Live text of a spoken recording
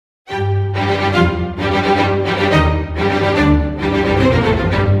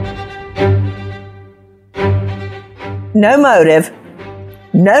no motive,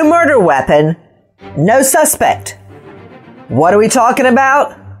 no murder weapon, no suspect. What are we talking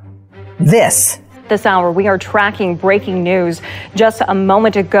about? This hour, we are tracking breaking news. Just a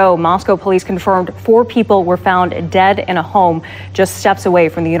moment ago, Moscow police confirmed 4 people were found dead in a home just steps away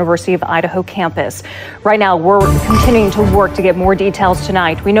from the University of Idaho campus. Right now, we're continuing to work to get more details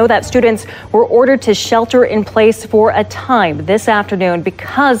tonight. We know that students were ordered to shelter in place for a time this afternoon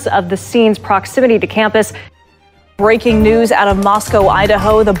because of the scene's proximity to campus. Breaking news out of Moscow,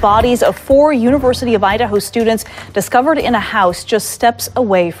 Idaho. The bodies of 4 University of Idaho students discovered in a house just steps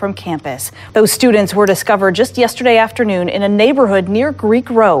away from campus. Those students were discovered just yesterday afternoon in a neighborhood near Greek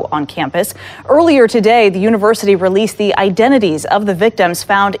Row on campus. Earlier today, the university released the identities of the victims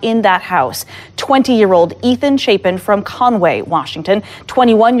found in that house. 20-year-old Ethan Chapin from Conway, Washington,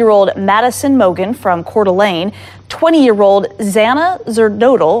 21-year-old Madison Mogan from Coeur d'Alene, 20-year-old Xana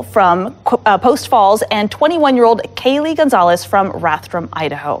Zerdodal from Post Falls, and 21-year-old Kaylee Gonzalez from Rathdrum,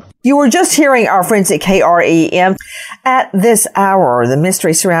 Idaho. You were just hearing our friends at KREM. At this hour, the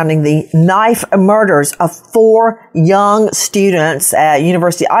mystery surrounding the knife murders of 4 young students at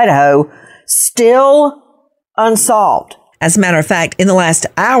University of Idaho still unsolved. As a matter of fact, in the last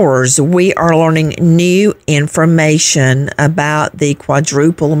hours, we are learning new information about the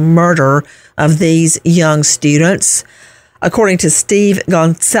quadruple murder of these young students. According to Steve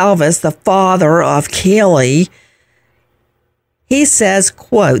Gonsalves, the father of Kaylee, he says,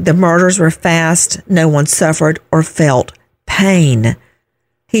 quote, "The murders were fast. No one suffered or felt pain."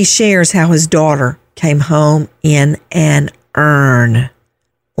 He shares how his daughter came home in an urn.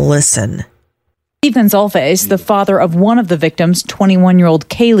 Listen. Steve Gonsalves, the father of one of the victims, 21-year-old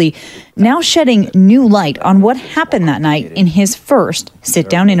Kaylee, now shedding new light on what happened that night in his first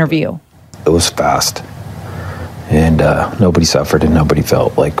sit-down interview. It was fast, and nobody suffered and nobody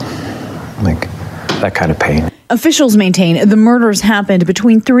felt like that kind of pain. Officials maintain the murders happened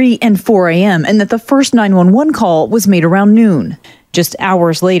between 3 and 4 a.m. and that the first 911 call was made around noon. Just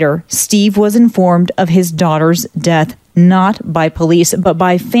hours later, Steve was informed of his daughter's death, not by police, but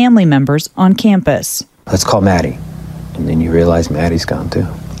by family members on campus. Let's call Maddie. And then you realize Maddie's gone too.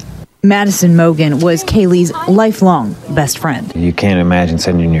 Madison Mogan was Kaylee's lifelong best friend. You can't imagine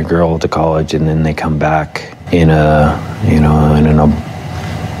sending your girl to college and then they come back in an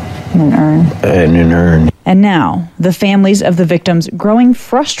urn. And now, the families of the victims growing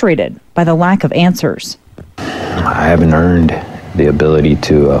frustrated by the lack of answers. I haven't earned the ability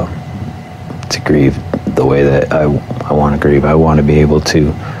to grieve the way that I want to grieve. I want to be able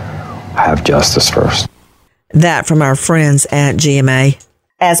to have justice first. That from our friends at GMA.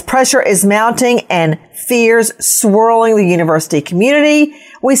 As pressure is mounting and fears swirling the university community,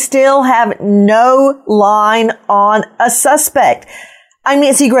 we still have no line on a suspect. I'm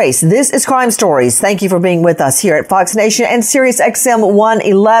Nancy Grace. This is Crime Stories. Thank you for being with us here at Fox Nation and Sirius XM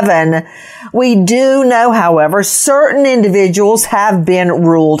 111. We do know, however, certain individuals have been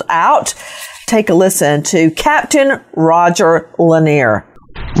ruled out. Take a listen to Captain Roger Lanier.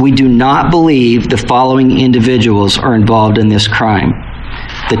 We do not believe the following individuals are involved in this crime.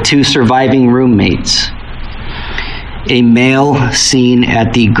 The 2 surviving roommates, a male seen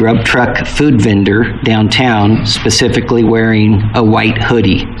at the Grub Truck food vendor downtown, specifically wearing a white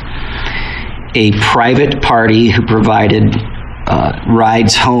hoodie, a private party who provided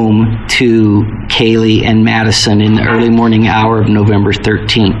rides home to Kaylee and Madison in the early morning hour of November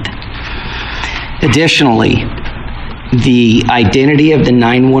 13th. Additionally, the identity of the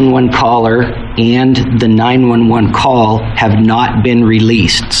 911 caller and the 911 call have not been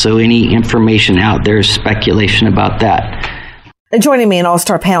released, so any information out there is speculation about that. And joining me in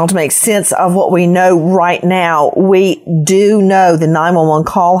All-Star panel to make sense of what we know right now, we do know the 911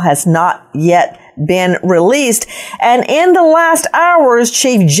 call has not yet been released. And in the last hours,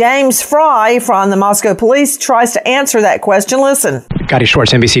 Chief James Fry from the Moscow Police tries to answer that question. Listen. Gadi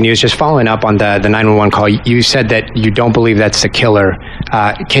Schwartz, NBC News. Just following up on the 911 call, you said that you don't believe that's the killer.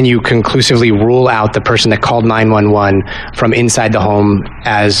 Can you conclusively rule out the person that called 911 from inside the home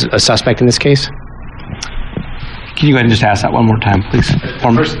as a suspect in this case? Can you go ahead and just ask that one more time, please?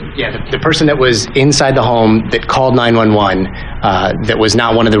 The person that was inside the home that called 911 that was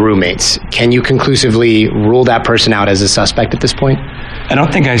not one of the roommates. Can you conclusively rule that person out as a suspect at this point? I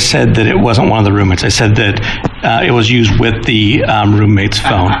don't think I said that it wasn't one of the roommates. I said that it was used with the roommate's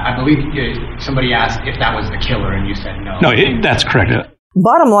phone. I believe somebody asked if that was the killer, and you said no. No, that's correct.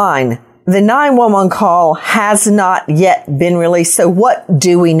 Bottom line, the 911 call has not yet been released. So what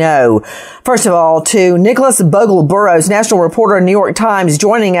do we know? First of all, to Nicholas Bogle-Burrows, national reporter of New York Times,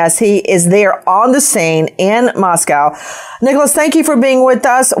 joining us. He is there on the scene in Moscow. Nicholas, thank you for being with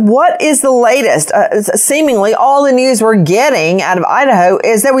us. What is the latest? Seemingly all the news we're getting out of Idaho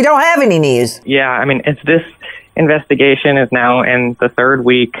is that we don't have any news. Yeah, I mean, it's this investigation is now in the third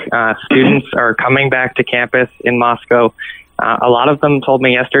week. Students are coming back to campus in Moscow. A lot of them told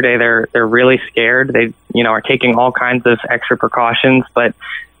me yesterday they're really scared. They, are taking all kinds of extra precautions. But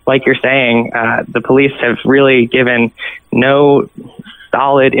like you're saying, the police have really given no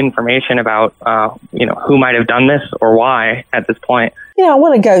solid information about, who might have done this or why at this point. I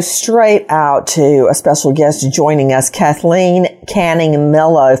want to go straight out to a special guest joining us, Kathleen Canning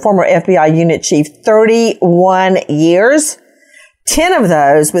Mello, former FBI unit chief, 31 years, 10 of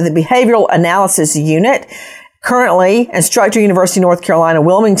those with the Behavioral Analysis Unit. Currently instructor, University of North Carolina,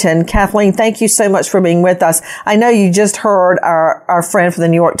 Wilmington. Kathleen, thank you so much for being with us. I know you just heard our friend from the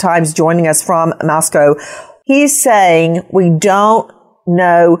New York Times joining us from Moscow. He's saying we don't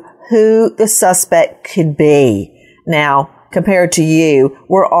know who the suspect could be. Now, compared to you,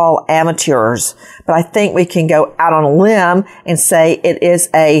 we're all amateurs, but I think we can go out on a limb and say it is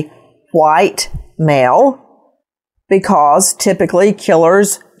a white male, because typically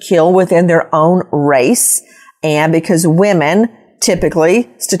killers kill within their own race. And because women typically,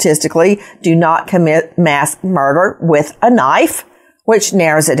 statistically, do not commit mass murder with a knife, which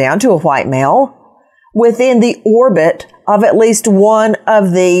narrows it down to a white male, within the orbit of at least one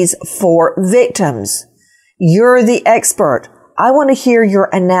of these 4 victims. You're the expert. I want to hear your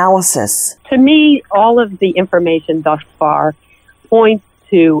analysis. To me, all of the information thus far points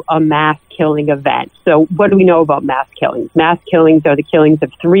to a mass killing event. So what do we know about mass killings? Mass killings are the killings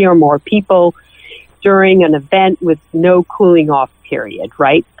of 3 or more people during an event with no cooling off period,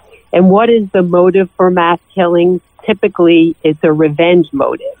 right? And what is the motive for mass killings? Typically, it's a revenge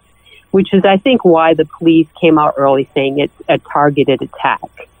motive, which is, I think, why the police came out early saying it's a targeted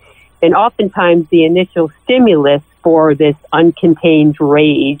attack. And oftentimes, the initial stimulus for this uncontained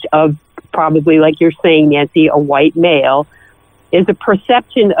rage of probably, like you're saying, Nancy, a white male, is a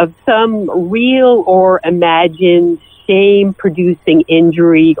perception of some real or imagined shame-producing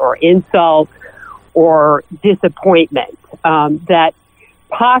injury or insult or disappointment that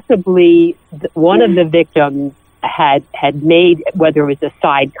possibly one of the victims had made, whether it was a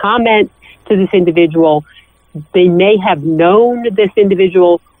side comment to this individual. They may have known this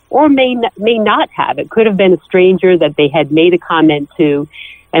individual or may not have. It could have been a stranger that they had made a comment to.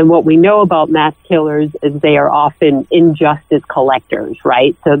 And what we know about mass killers is they are often injustice collectors,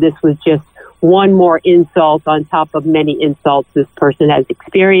 right? So this was just one more insult on top of many insults this person has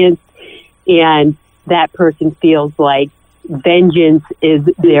experienced. And that person feels like vengeance is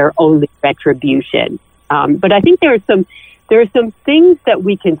their only retribution. But I think there are some things that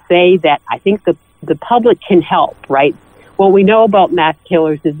we can say that I think the public can help, right? What we know about mass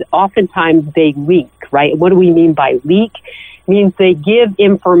killers is oftentimes they leak, right? What do we mean by leak? It means they give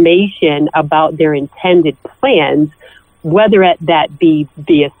information about their intended plans, whether that be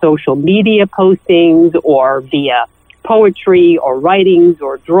via social media postings or via poetry or writings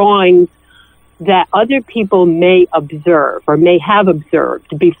or drawings, that other people may observe or may have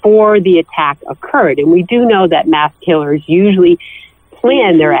observed before the attack occurred. And we do know that mass killers usually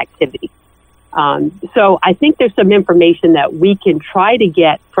plan their activity. So I think there's some information that we can try to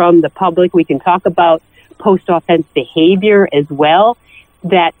get from the public. We can talk about post-offense behavior as well,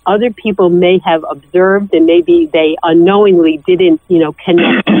 that other people may have observed and maybe they unknowingly didn't,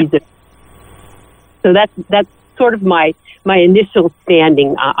 connect these. So that's sort of my initial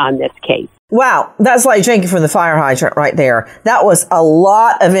standing on this case. Wow, that's like drinking from the fire hydrant right there. That was a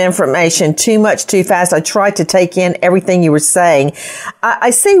lot of information, too much, too fast. I tried to take in everything you were saying. I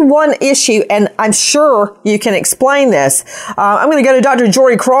see one issue, and I'm sure you can explain this. I'm going to go to Dr.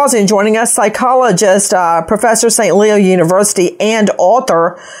 Jory Crossan joining us, psychologist, professor, St. Leo University, and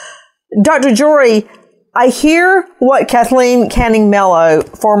author. Dr. Jory, I hear what Kathleen Canning Mello,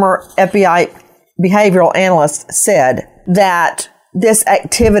 former FBI behavioral analyst, said, that this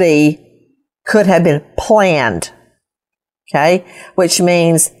activity could have been planned, okay? Which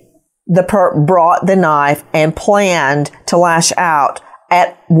means the perp brought the knife and planned to lash out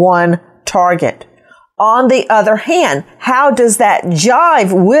at one target. On the other hand, how does that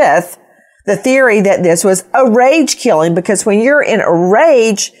jive with the theory that this was a rage killing? Because when you're in a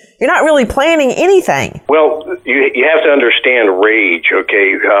rage, you're not really planning anything. Well, you have to understand rage,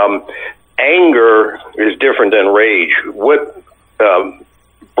 okay? Anger is different than rage. What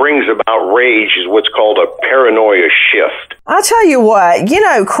brings about rage is what's called a paranoia shift. I'll tell you what,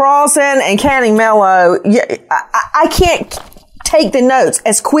 Crossan and Canning Mello, I can't take the notes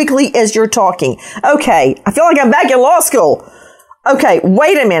as quickly as you're talking. Okay, I feel like I'm back in law school. Okay,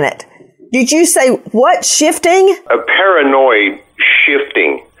 wait a minute. Did you say what shifting? A paranoid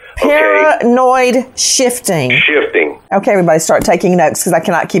shifting. Paranoid shifting. Shifting. Okay, everybody start taking notes because I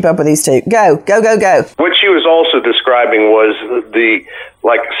cannot keep up with these two. Go. What she was also describing was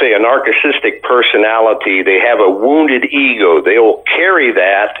say, a narcissistic personality. They have a wounded ego. They will carry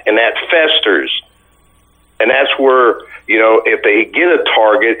that, and that festers. And that's where, if they get a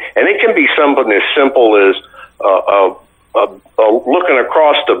target, and it can be something as simple as looking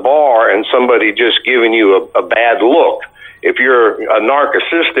across the bar and somebody just giving you a bad look. If you're a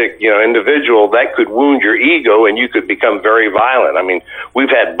narcissistic, individual, that could wound your ego and you could become very violent. I mean,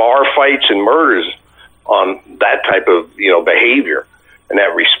 we've had bar fights and murders on that type of, behavior and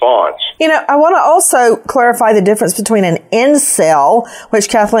that response. I want to also clarify the difference between an incel, which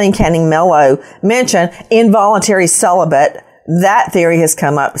Kathleen Canning Mello mentioned, involuntary celibate. That theory has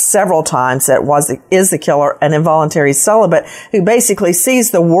come up several times that is the killer, an involuntary celibate who basically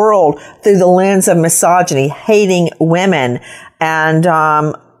sees the world through the lens of misogyny, hating women. And,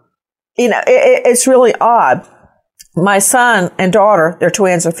 it's really odd. My son and daughter, their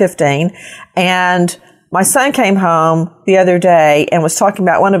twins, are 15, and my son came home the other day and was talking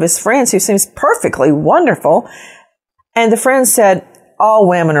about one of his friends who seems perfectly wonderful. And the friend said, all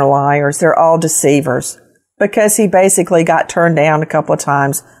women are liars. They're all deceivers. Because he basically got turned down a couple of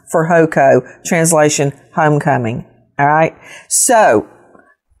times for HOCO, translation, homecoming. All right. So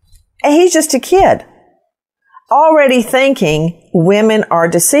he's just a kid already thinking women are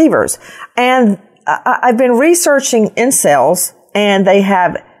deceivers. And I've been researching incels, and they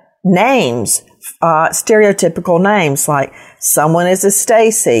have names, stereotypical names, like someone is a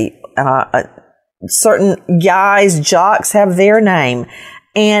Stacy. Certain guys, jocks, have their name.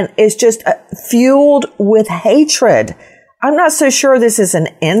 And it's just fueled with hatred. I'm not so sure this is an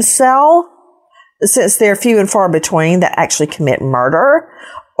incel, since they're few and far between that actually commit murder,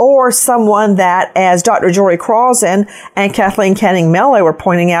 or someone that, as Dr. Jory Crossan and Kathleen Canning Mello were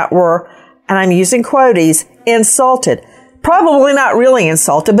pointing out, were, and I'm using quotes, insulted. Probably not really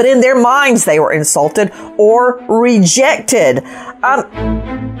insulted, but in their minds they were insulted or rejected.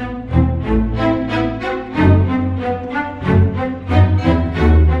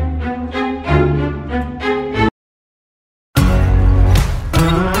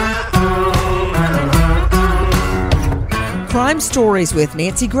 Crime Stories with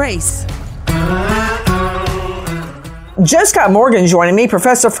Nancy Grace. Joe Scott Morgan joining me,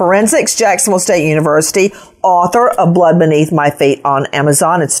 professor of forensics, Jacksonville State University, author of Blood Beneath My Feet on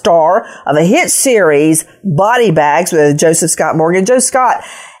Amazon, and star of a hit series, Body Bags, with Joseph Scott Morgan. Joe Scott,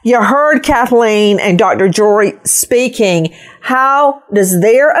 you heard Kathleen and Dr. Jory speaking. How does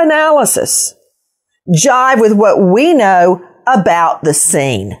their analysis jive with what we know about the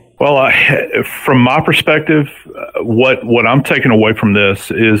scene? Well, from my perspective, what I'm taking away from this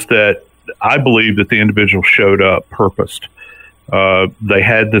is that I believe that the individual showed up purposed. They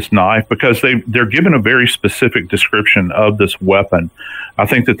had this knife because they're given a very specific description of this weapon. I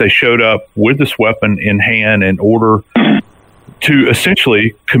think that they showed up with this weapon in hand in order to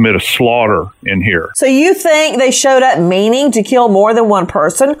essentially commit a slaughter in here. So you think they showed up meaning to kill more than one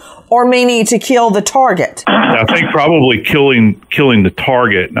person, or meaning to kill the target? I think probably killing the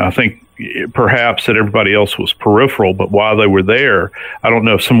target. And I think perhaps that everybody else was peripheral, but while they were there, I don't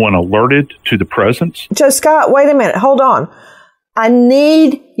know if someone alerted to the presence. Joe Scott, wait a minute. Hold on. I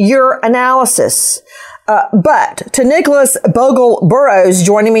need your analysis. But to Nicholas Bogle Burrows,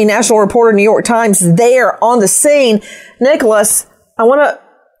 joining me, national reporter, New York Times, there on the scene. Nicholas, I want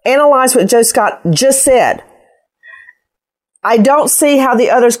to analyze what Joe Scott just said. I don't see how the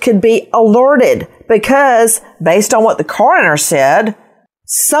others could be alerted because, based on what the coroner said,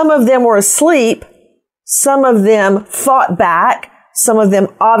 some of them were asleep, some of them fought back, some of them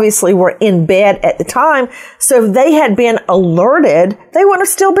obviously were in bed at the time. So if they had been alerted, they wouldn't have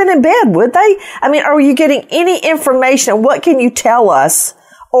still been in bed, would they? I mean, are you getting any information? What can you tell us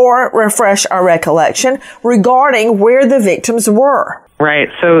or refresh our recollection regarding where the victims were? Right.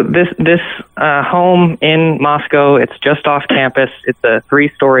 So this home in Moscow, it's just off campus. It's a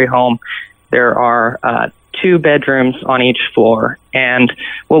 3-story home. There are 2 bedrooms on each floor. And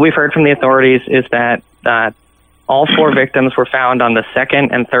what we've heard from the authorities is that all 4 victims were found on the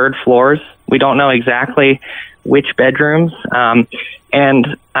 2nd and 3rd floors. We don't know exactly which bedrooms. And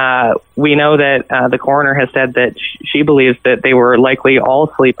we know that the coroner has said that she believes that they were likely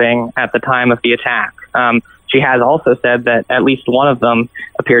all sleeping at the time of the attack. she has also said that at least one of them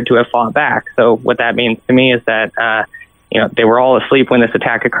appeared to have fought back. So what that means to me is that they were all asleep when this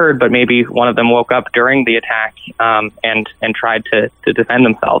attack occurred, but maybe one of them woke up during the attack and tried to defend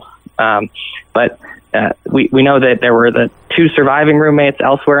themselves. But we know that there were the 2 surviving roommates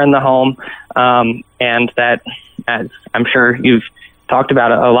elsewhere in the home, and that, as I'm sure you've talked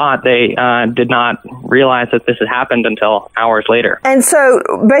about it a lot, they did not realize that this had happened until hours later. And so,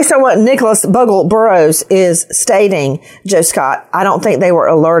 based on what Nicholas Bogle-Burrows is stating, Joe Scott, I don't think they were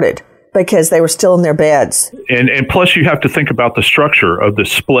alerted because they were still in their beds. And plus, you have to think about the structure of the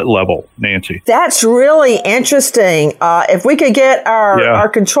split level, Nancy. That's really interesting. If we could get our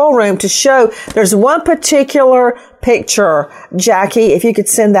control room to show, there's one particular picture, Jackie, if you could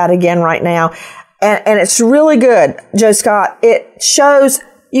send that again right now. And it's really good, Joe Scott. It shows,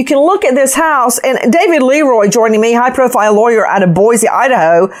 you can look at this house, and David Leroy joining me, high-profile lawyer out of Boise,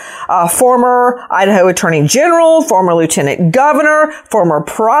 Idaho, former Idaho Attorney General, former Lieutenant Governor, former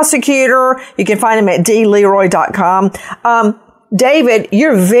prosecutor. You can find him at dleroy.com. David,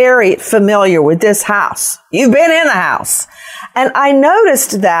 you're very familiar with this house. You've been in the house. And I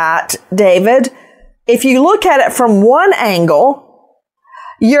noticed that, David, if you look at it from one angle,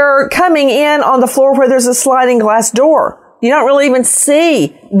 you're coming in on the floor where there's a sliding glass door. You don't really even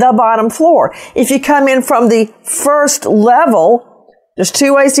see the bottom floor. If you come in from the first level, there's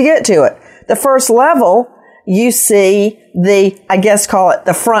 2 ways to get to it. The first level, you see call it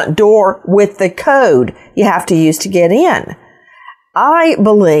the front door with the code you have to use to get in. I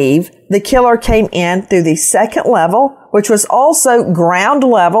believe the killer came in through the second level, which was also ground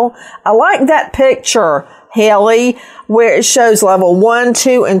level. I like that picture, Haley, where it shows level 1,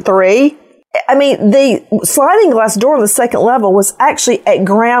 2, and 3. I mean, the sliding glass door on the second level was actually at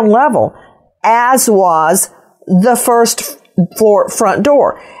ground level, as was the first floor front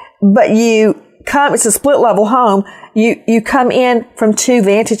door. But it's a split level home. You come in from 2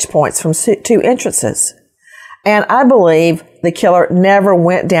 vantage points, from 2 entrances. And I believe the killer never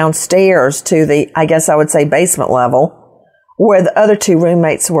went downstairs to the, basement level, where the other 2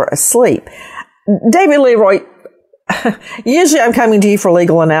 roommates were asleep. David Leroy, usually I'm coming to you for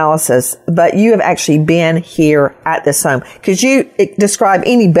legal analysis, but you have actually been here at this home. Could you describe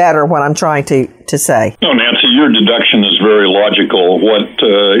any better what I'm trying to say? No, Nancy, your deduction is very logical. What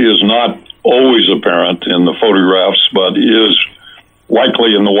is not always apparent in the photographs, but is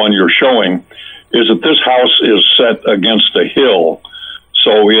likely in the one you're showing, is that this house is set against a hill.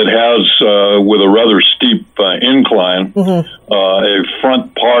 So it has, with a rather steep incline, a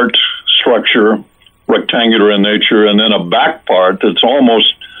front part structure, rectangular in nature, and then a back part that's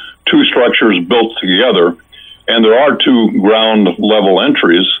almost 2 structures built together. And there are 2 ground level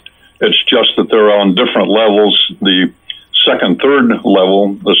entries. It's just that they're on different levels. The second, third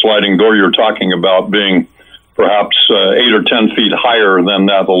level, the sliding door you're talking about being perhaps 8 or 10 feet higher than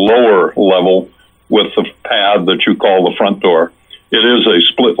that lower level with the pad that you call the front door. It is a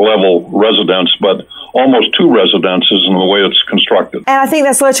split level residence, but almost 2 residences in the way it's constructed. And I think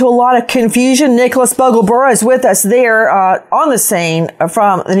that's led to a lot of confusion. Nicholas Bogle-Burrows with us there on the scene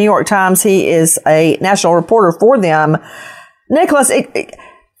from the New York Times. He is a national reporter for them. Nicholas,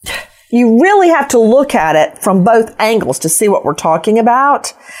 you really have to look at it from both angles to see what we're talking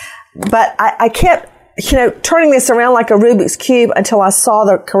about. But I kept, turning this around like a Rubik's Cube until I saw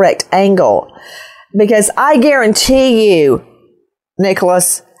the correct angle. Because I guarantee you,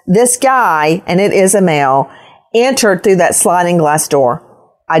 Nicholas, this guy, and it is a male, entered through that sliding glass door.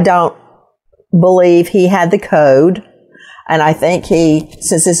 I don't believe he had the code. And I think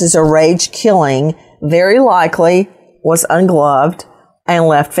since this is a rage killing, very likely was ungloved and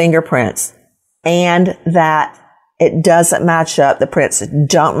left fingerprints. And that it doesn't match up. The prints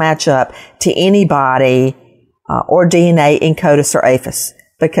don't match up to anybody or DNA in CODIS or APHIS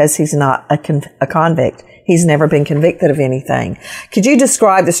because he's not a convict. He's never been convicted of anything. Could you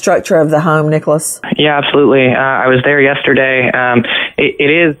describe the structure of the home, Nicholas? Yeah, absolutely. I was there yesterday. It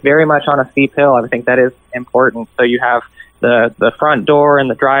is very much on a steep hill. I think that is important. So you have the front door and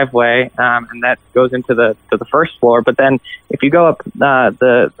the driveway, and that goes into the first floor. But then if you go up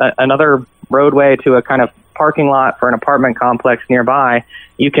another roadway to a kind of parking lot for an apartment complex nearby,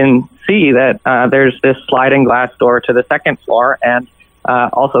 you can see that there's this sliding glass door to the second floor, and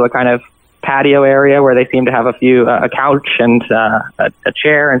also a kind of patio area where they seem to have a couch and a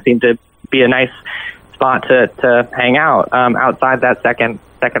chair, and seem to be a nice spot to hang out outside that second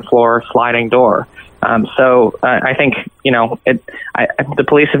floor sliding door. So I think the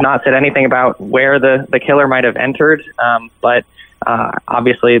police have not said anything about where the killer might have entered, but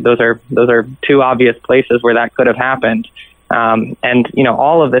obviously those are 2 obvious places where that could have happened. And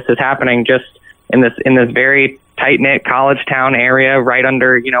all of this is happening just in this very tight-knit college town area, right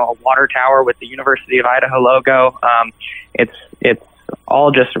under a water tower with the University of Idaho logo. It's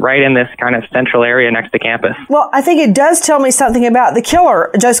all just right in this kind of central area next to campus. Well, I think it does tell me something about the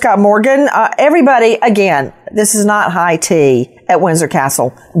killer, Joe Scott Morgan. Everybody, again, this is not high tea at Windsor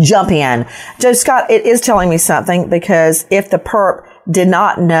Castle. Jump in. Joe Scott, it is telling me something, because if the perp did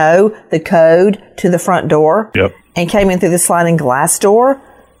not know the code to the front door and came in through the sliding glass door,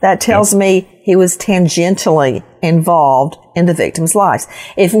 that tells me he was tangentially involved in the victims' lives.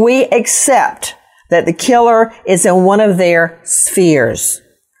 If we accept that the killer is in one of their spheres,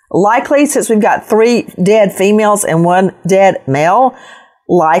 likely, since we've got 3 dead females and 1 dead male,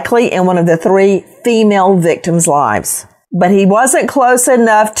 likely in one of the 3 female victims' lives. But he wasn't close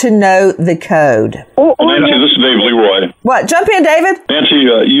enough to know the code. Nancy, this is Dave Leroy. What? Jump in, David. Nancy,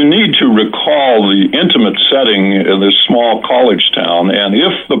 you need to recall the intimate setting in this small college town, and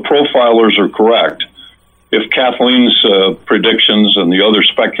if the profilers are correct, if Kathleen's predictions and the other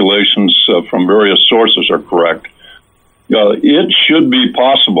speculations from various sources are correct, it should be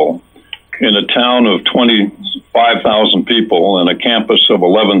possible in a town of 25,000 people and a campus of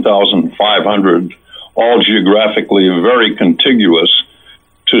 11,500, all geographically very contiguous,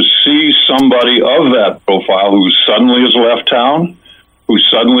 to see somebody of that profile who suddenly has left town, who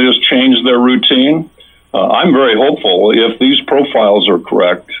suddenly has changed their routine. I'm very hopeful, if these profiles are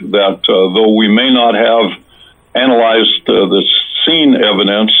correct, that though we may not have analyzed the scene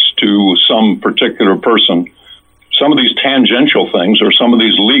evidence to some particular person, some of these tangential things or some of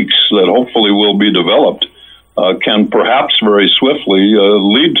these leaks that hopefully will be developed can perhaps very swiftly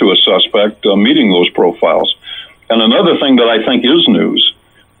lead to a suspect meeting those profiles. And another thing that I think is news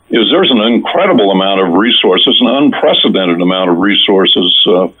is there's an incredible amount of resources, an unprecedented amount of resources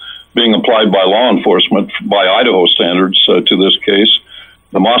being applied by law enforcement by Idaho standards to this case.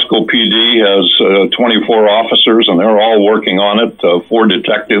 The Moscow PD has 24 officers, and they're all working on it, 4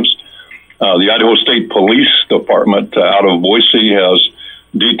 detectives. The Idaho State Police Department out of Boise has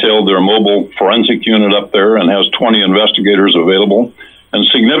detailed their mobile forensic unit up there and has 20 investigators available. And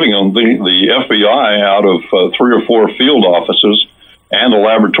significantly, the FBI out of 3 or 4 field offices and a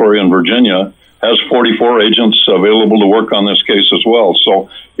laboratory in Virginia has 44 agents available to work on this case as well. So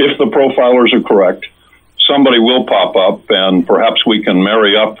if the profilers are correct, somebody will pop up, and perhaps we can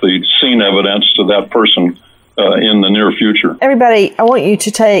marry up the scene evidence to that person in the near future. Everybody, I want you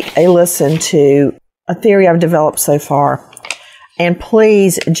to take a listen to a theory I've developed so far, and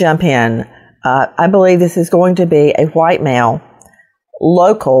please jump in. I believe this is going to be a white male,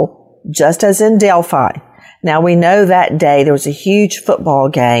 local, just as in Delphi. Now, we know that day there was a huge football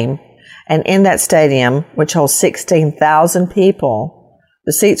game, and in that stadium, which holds 16,000 people,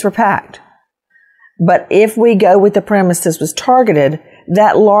 the seats were packed. But if we go with the premise this was targeted,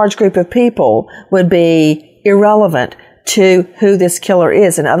 that large group of people would be irrelevant to who this killer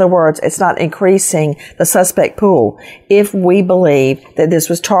is. In other words, it's not increasing the suspect pool if we believe that this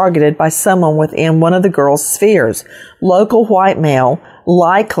was targeted by someone within one of the girls' spheres. Local white male,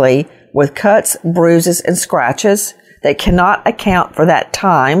 likely with cuts, bruises, and scratches that cannot account for that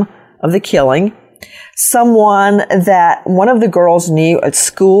time of the killing. Someone that one of the girls knew at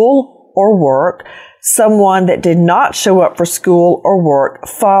school or work. Someone that did not show up for school or work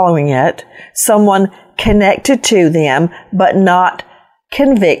following it. Someone connected to them but not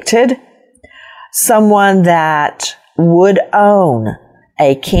convicted. Someone that would own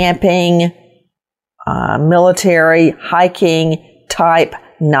a camping, military, hiking type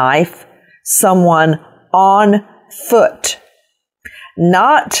knife. Someone on foot.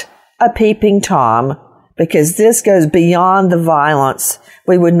 Not a peeping Tom, because this goes beyond the violence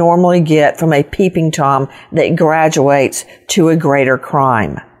we would normally get from a peeping Tom that graduates to a greater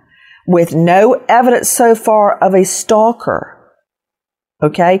crime. With no evidence so far of a stalker,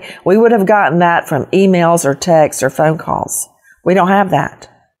 okay? We would have gotten that from emails or texts or phone calls. We don't have that.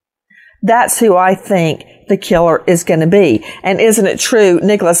 That's who I think the killer is going to be. And isn't it true,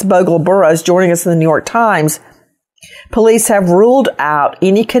 Nicholas Bogle Burroughs joining us in the New York Times, police have ruled out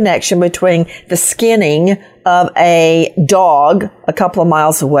any connection between the skinning of a dog a couple of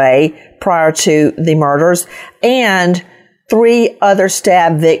miles away prior to the murders and 3 other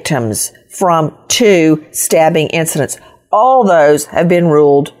stab victims from 2 stabbing incidents. All those have been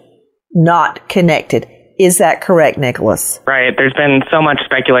ruled not connected. Is that correct, Nicholas? Right. There's been so much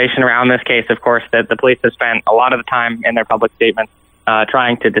speculation around this case, of course, that the police have spent a lot of the time in their public statements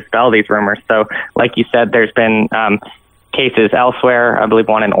trying to dispel these rumors. So, like you said, there's been cases elsewhere, I believe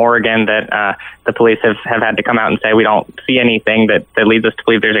one in Oregon, that the police have had to come out and say, we don't see anything that leads us to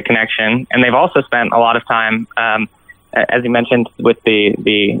believe there's a connection. And they've also spent a lot of time, as you mentioned, with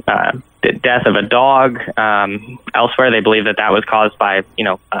the death of a dog. Elsewhere, they believe that was caused by,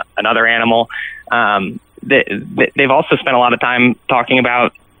 another animal. They've also spent a lot of time talking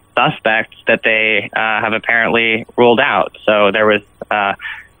about suspects that they have apparently ruled out. So there was a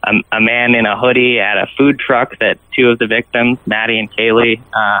man in a hoodie at a food truck that two of the victims, Maddie and Kaylee,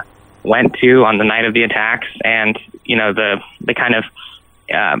 went to on the night of the attacks. And, the kind of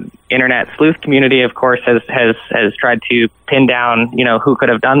internet sleuth community, of course, has tried to pin down, who could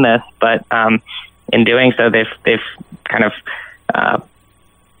have done this. But in doing so, they've kind of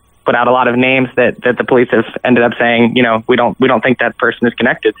put out a lot of names that the police have ended up saying, we don't think that person is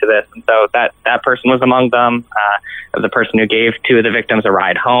connected to this. And so that person was among them. The person who gave two of the victims a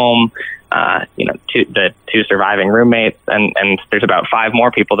ride home, the two surviving roommates, and there's about 5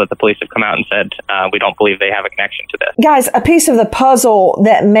 more people that the police have come out and said, we don't believe they have a connection to this. Guys, a piece of the puzzle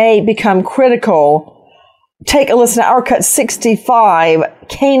that may become critical. Take a listen to our cut 65,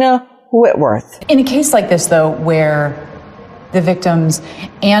 Kana Whitworth. In a case like this, though, where the victims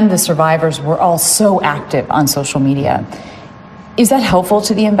and the survivors were all so active on social media, is that helpful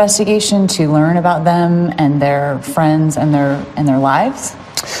to the investigation to learn about them and their friends and their lives?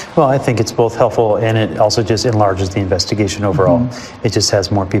 Well, I think it's both helpful, and it also just enlarges the investigation overall. Mm-hmm. It just has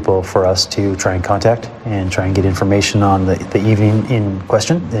more people for us to try and contact and try and get information on the evening in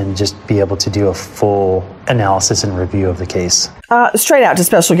question, and just be able to do a full analysis and review of the case. Straight out to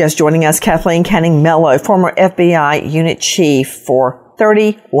special guest joining us, Kathleen Canning Mello, former FBI unit chief for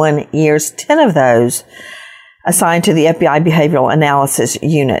 31 years, 10 of those assigned to the FBI Behavioral Analysis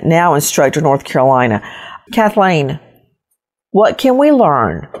Unit, now in Stroger, North Carolina. Kathleen, what can we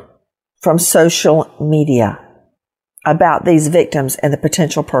learn from social media about these victims and the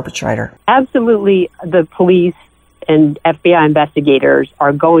potential perpetrator? Absolutely. The police and FBI investigators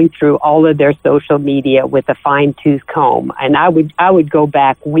are going through all of their social media with a fine-tooth comb. And I would go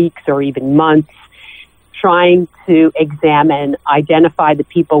back weeks or even months trying to identify the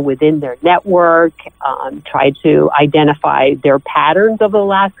people within their network, try to identify their patterns over the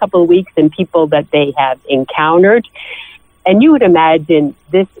last couple of weeks and people that they have encountered. And you would imagine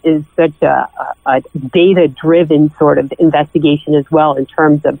this is such a data-driven sort of investigation as well, in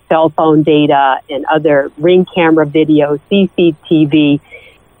terms of cell phone data and other Ring camera video, CCTV.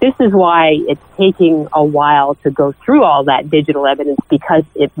 This is why it's taking a while to go through all that digital evidence, because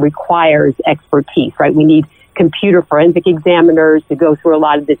it requires expertise, right? We need computer forensic examiners to go through a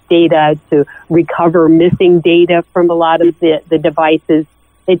lot of this data, to recover missing data from a lot of the devices.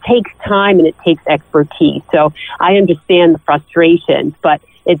 It takes time and it takes expertise. So I understand the frustration, but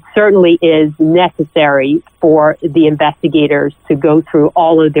it certainly is necessary for the investigators to go through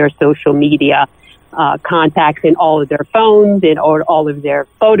all of their social media contacts in all of their phones and all of their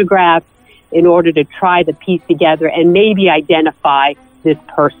photographs in order to try to piece together and maybe identify this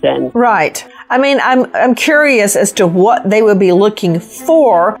person. Right. I mean, I'm curious as to what they would be looking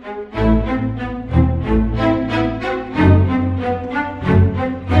for.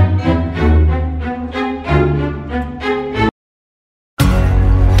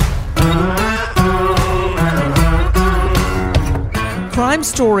 Crime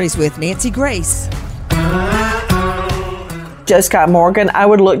Stories with Nancy Grace. Joe Scott Morgan, I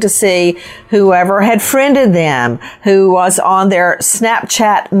would look to see whoever had friended them, who was on their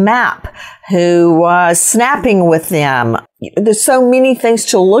Snapchat map, who was snapping with them. There's so many things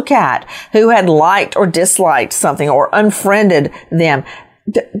to look at. Who had liked or disliked something or unfriended them.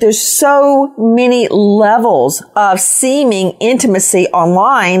 There's so many levels of seeming intimacy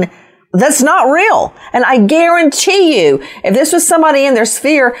online that's not real. And I guarantee you, if this was somebody in their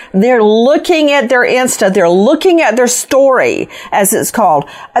sphere, they're looking at their Insta, they're looking at their story, as it's called.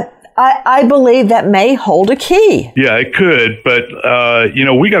 I believe that may hold a key. Yeah, it could. But,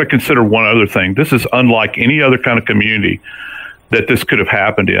 we got to consider one other thing. This is unlike any other kind of community that this could have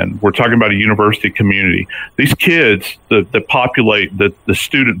happened in. We're talking about a university community. These kids that populate the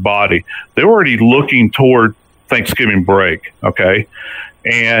student body, they're already looking toward Thanksgiving break, okay?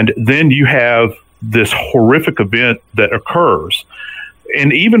 And then you have this horrific event that occurs.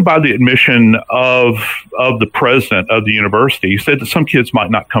 And even by the admission of the president of the university, he said that some kids might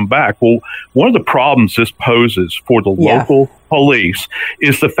not come back. Well, one of the problems this poses for the local police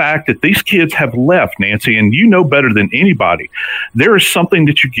is the fact that these kids have left, Nancy, and you know better than anybody. There is something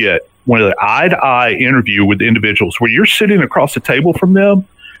that you get when an eye-to-eye interview with individuals where you're sitting across the table from them,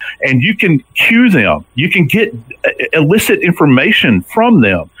 and you can cue them. You can get illicit information from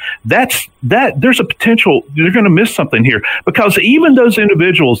them. There's a potential they're going to miss something here, because even those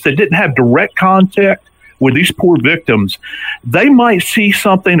individuals that didn't have direct contact with these poor victims, they might see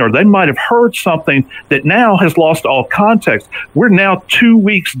something or they might have heard something that now has lost all context. We're now 2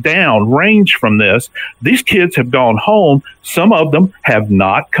 weeks down range from this. These kids have gone home. Some of them have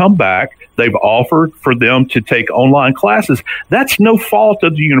not come back. They've offered for them to take online classes. That's no fault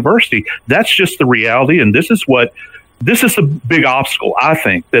of the university. That's just the reality. And this is a big obstacle, I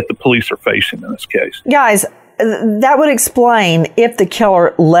think, that the police are facing in this case. Guys, that would explain if the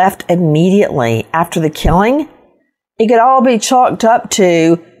killer left immediately after the killing. It could all be chalked up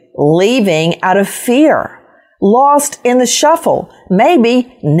to leaving out of fear, lost in the shuffle,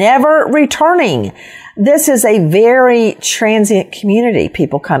 maybe never returning. This is a very transient community.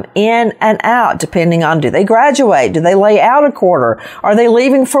 People come in and out depending on, do they graduate? Do they lay out a quarter? Are they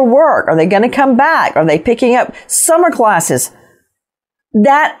leaving for work? Are they going to come back? Are they picking up summer classes?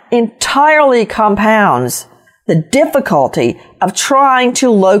 That entirely compounds the difficulty of trying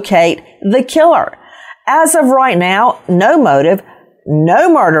to locate the killer. As of right now, no motive,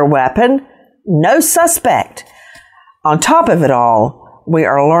 no murder weapon, no suspect. On top of it all, we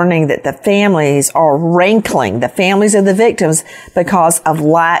are learning that the families are rankling, the families of the victims, because of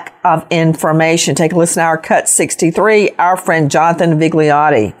lack of information. Take a listen to our Cut 63, our friend Jonathan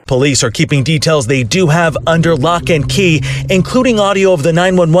Vigliotti. Police are keeping details they do have under lock and key, including audio of the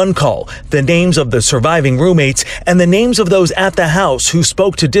 911 call, the names of the surviving roommates, and the names of those at the house who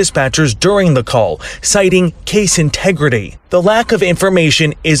spoke to dispatchers during the call, citing case integrity. The lack of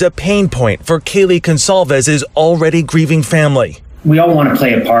information is a pain point for Kaylee Gonsalvez's already grieving family. We all want to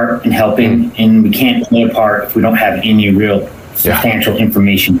play a part in helping, and we can't play a part if we don't have any real substantial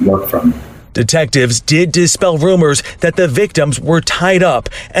information to work from. Detectives did dispel rumors that the victims were tied up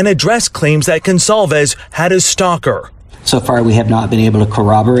and address claims that Gonsalves had a stalker. So far, we have not been able to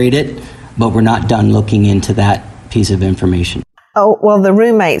corroborate it, but we're not done looking into that piece of information. Oh, well, the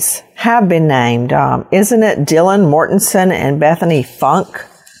roommates have been named. Isn't it Dylan Mortensen and Bethany Funk?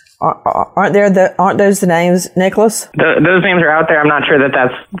 Aren't those the names, Nicholas? Those names are out there. I'm not sure that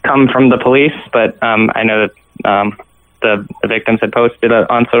that's come from the police, but I know that the victims had posted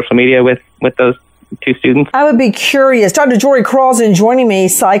on social media with those two students. I would be curious. Dr. Jory Kralzen joining me,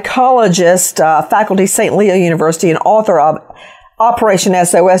 psychologist, faculty, St. Leo University, and author of Operation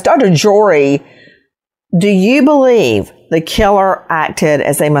SOS. Dr. Jory, do you believe the killer acted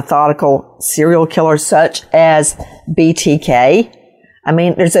as a methodical serial killer such as BTK? I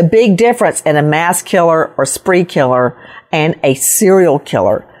mean, there's a big difference in a mass killer or spree killer and a serial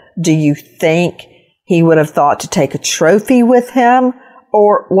killer. Do you think he would have thought to take a trophy with him,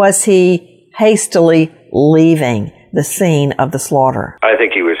 or was he hastily leaving the scene of the slaughter? I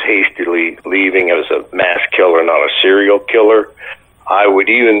think he was hastily leaving as a mass killer, not a serial killer. I would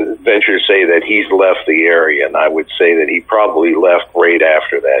even venture to say that he's left the area, and I would say that he probably left right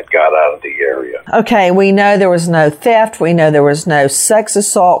after that, got out of the area. Okay, we know there was no theft. We know there was no sex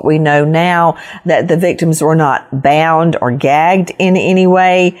assault. We know now that the victims were not bound or gagged in any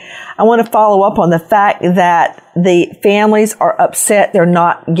way. I want to follow up on the fact that the families are upset they're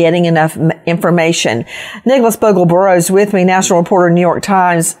not getting enough information. Nicholas Bogle-Burrows with me, national reporter, New York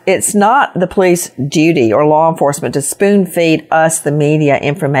Times. It's not the police duty or law enforcement to spoon feed us, the media,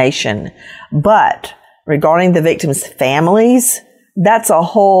 information. But regarding the victims' families, that's a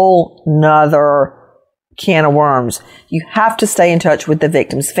whole nother can of worms. You have to stay in touch with the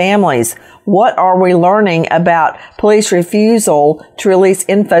victims' families. What are we learning about police refusal to release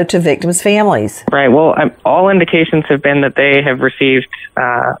info to victims' families? Right. Well, all indications have been that they have received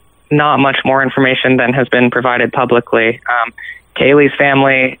not much more information than has been provided publicly. Kaylee's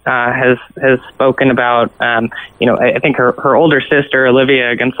family has spoken about, I think her older sister,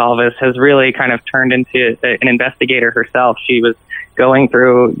 Olivia Gonsalves, has really kind of turned into an investigator herself. She was going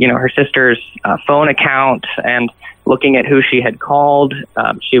through, her sister's phone account and looking at who she had called.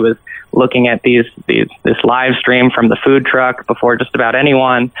 She was looking at this live stream from the food truck before just about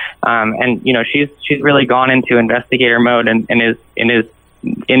anyone. And she's really gone into investigator mode and is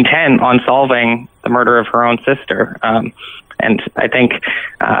intent on solving the murder of her own sister. And I think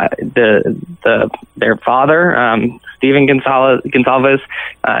their father, Stephen Gonsalves,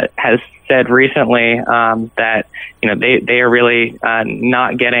 has said recently that they are really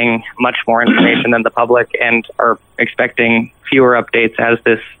not getting much more information than the public and are expecting fewer updates as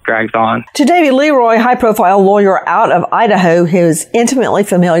this drags on. To David Leroy, high-profile lawyer out of Idaho who is intimately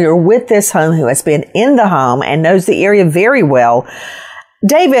familiar with this home, who has been in the home and knows the area very well.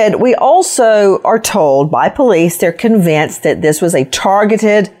 David, we also are told by police they're convinced that this was a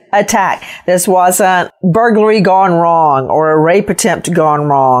targeted attack. This wasn't burglary gone wrong or a rape attempt gone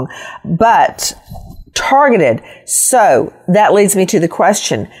wrong, but targeted. So that leads me to the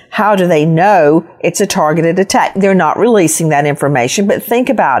question, how do they know it's a targeted attack? They're not releasing that information, but think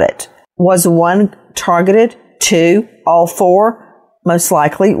about it. Was one targeted? Two? All four? Most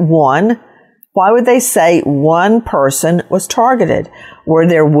likely one. Why would they say one person was targeted? Were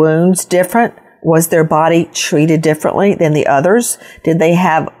their wounds different? Was their body treated differently than the others? Did they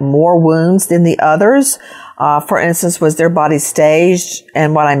have more wounds than the others? For instance, was their body staged?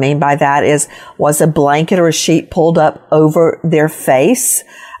 And what I mean by that is, was a blanket or a sheet pulled up over their face?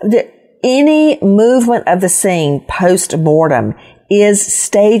 Any movement of the scene post-mortem is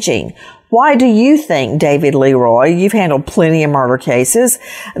staging. Why do you think, David Leroy, you've handled plenty of murder cases,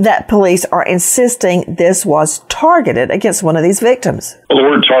 that police are insisting this was targeted against one of these victims? Well, the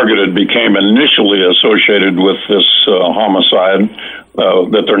word targeted became initially associated with this homicide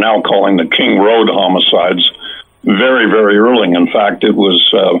that they're now calling the King Road homicides very, very early. In fact, it was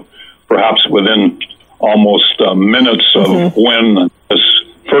perhaps within almost minutes of when this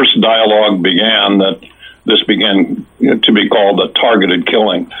first dialogue began that this began to be called a targeted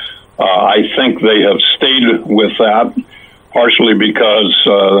killing. I think they have stayed with that, partially because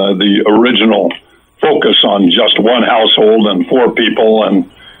the original focus on just one household and four people and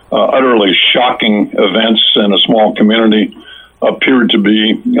utterly shocking events in a small community appeared to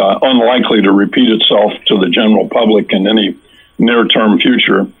be unlikely to repeat itself to the general public in any near-term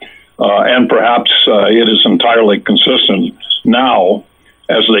future. And perhaps it is entirely consistent now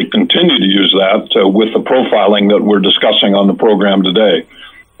as they continue to use that with the profiling that we're discussing on the program today.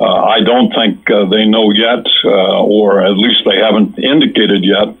 I don't think they know yet, or at least they haven't indicated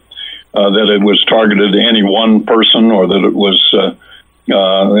yet, that it was targeted to any one person or that it was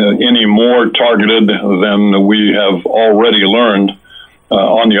any more targeted than we have already learned.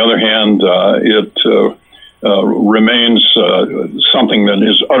 On the other hand, it remains something that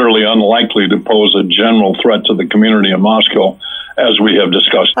is utterly unlikely to pose a general threat to the community in Moscow, as we have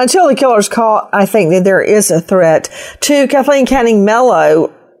discussed. Until the killer's caught, I think that there is a threat. To Kathleen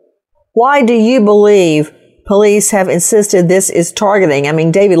Canning-Mello, why do you believe police have insisted this is targeting? I mean,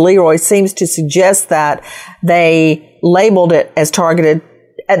 David Leroy seems to suggest that they labeled it as targeted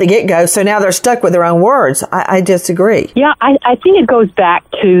at the get-go, so now they're stuck with their own words. I disagree. Yeah, I think it goes back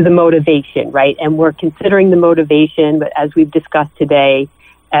to the motivation, right? And we're considering the motivation, but as we've discussed today,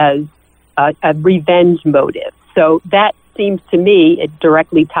 as a revenge motive. So that seems to me, it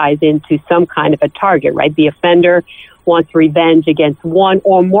directly ties into some kind of a target, right? The offender wants revenge against one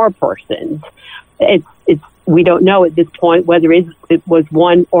or more persons. We don't know at this point whether it was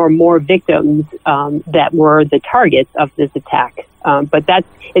one or more victims that were the targets of this attack. But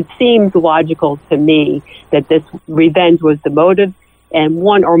it seems logical to me that this revenge was the motive and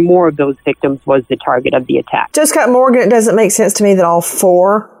one or more of those victims was the target of the attack. Joe Scott Morgan, it doesn't make sense to me that all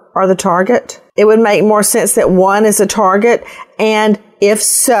four are the target. It would make more sense that one is a target. And if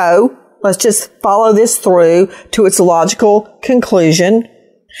so, let's just follow this through to its logical conclusion.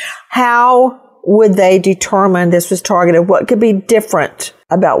 How would they determine this was targeted? What could be different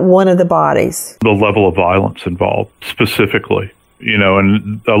about one of the bodies? The level of violence involved specifically,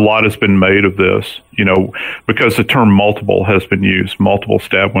 and a lot has been made of this, because the term multiple has been used, multiple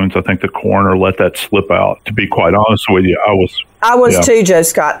stab wounds. I think the coroner let that slip out. To be quite honest with you, I was too, Joe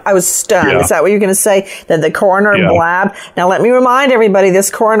Scott. I was stunned. Yeah. Is that what you're going to say? That the coroner blabbed? Now, let me remind everybody,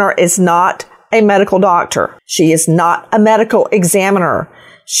 this coroner is not a medical doctor. She is not a medical examiner.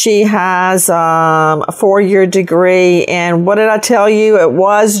 She has a 4-year degree. And what did I tell you? It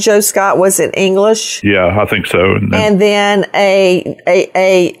was, Joe Scott, was it English? Yeah, I think so. And then a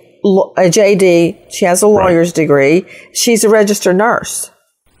JD. She has a lawyer's degree. She's a registered nurse.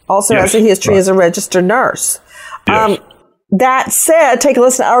 Also has a history as a registered nurse. Yes. That said, take a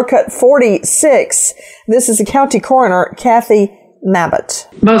listen to Our Cut 46. This is the county coroner, Kathy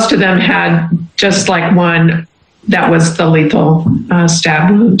Mabbutt. Most of them had just like one that was the lethal stab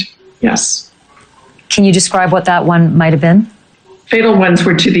wound. Yes. Can you describe what that one might have been? Fatal ones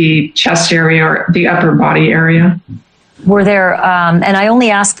were to the chest area or the upper body area. Were there, and I only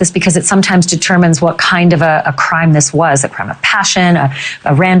ask this because it sometimes determines what kind of a crime this was, a crime of passion, a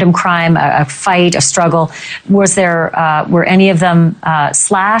random crime, a fight, a struggle. Was there, were any of them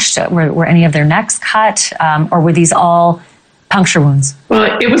slashed? Were any of their necks cut? Or were these all puncture wounds?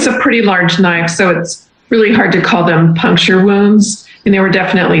 Well, it was a pretty large knife, so it's really hard to call them puncture wounds. And they were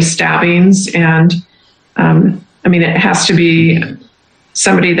definitely stabbings. And it has to be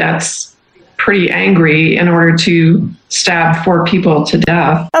somebody that's pretty angry in order to stab 4 people to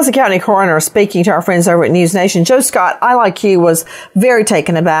death. As a county coroner speaking to our friends over at News Nation, Joe Scott, I, like you, was very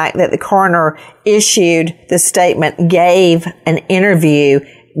taken aback that the coroner issued the statement, gave an interview,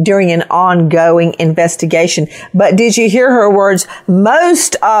 during an ongoing investigation. But did you hear her words?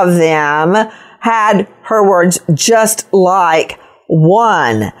 Most of them had, her words, just like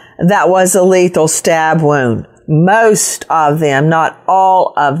one that was a lethal stab wound. Most of them, not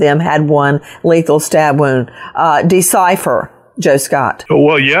all of them, had one lethal stab wound. Decipher, Joe Scott.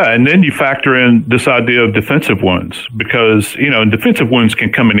 Well, yeah, and then you factor in this idea of defensive wounds because, defensive wounds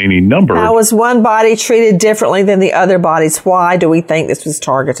can come in any number. How was one body treated differently than the other bodies? Why do we think this was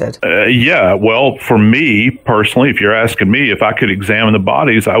targeted? Yeah, well, for me personally, if you're asking me, if I could examine the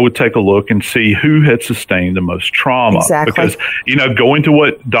bodies, I would take a look and see who had sustained the most trauma. Exactly. Because, going to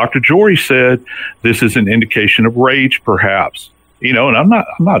what Dr. Jory said, this is an indication of rage, perhaps. And I'm not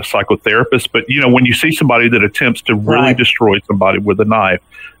a psychotherapist, but when you see somebody that attempts to really destroy somebody with a knife,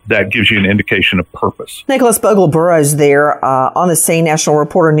 that gives you an indication of purpose. Nicholas Bogle-Burrows there on the scene, national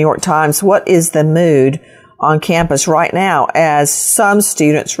reporter, New York Times. What is the mood on campus right now as some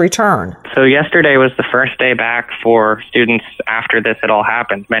students return? So yesterday was the first day back for students after this had all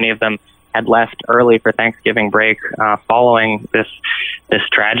happened. Many of them had left early for Thanksgiving break following this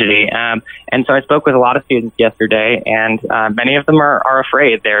tragedy. And so I spoke with a lot of students yesterday, and many of them are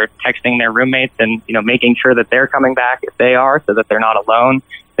afraid. They're texting their roommates and making sure that they're coming back if they are, so that they're not alone.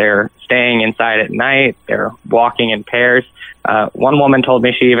 They're staying inside at night. They're walking in pairs. One woman told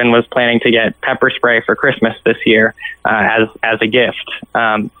me she even was planning to get pepper spray for Christmas this year as a gift.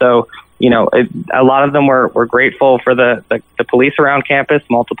 So a lot of them were grateful for the police around campus.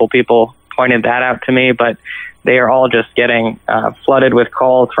 Multiple people pointed that out to me, but they are all just getting flooded with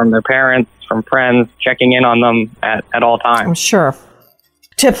calls from their parents, from friends, checking in on them at all times. I'm sure.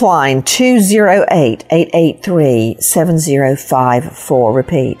 Tip line 208-883-7054.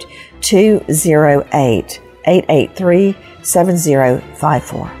 Repeat,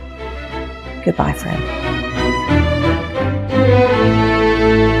 208-883-7054. Goodbye, friend.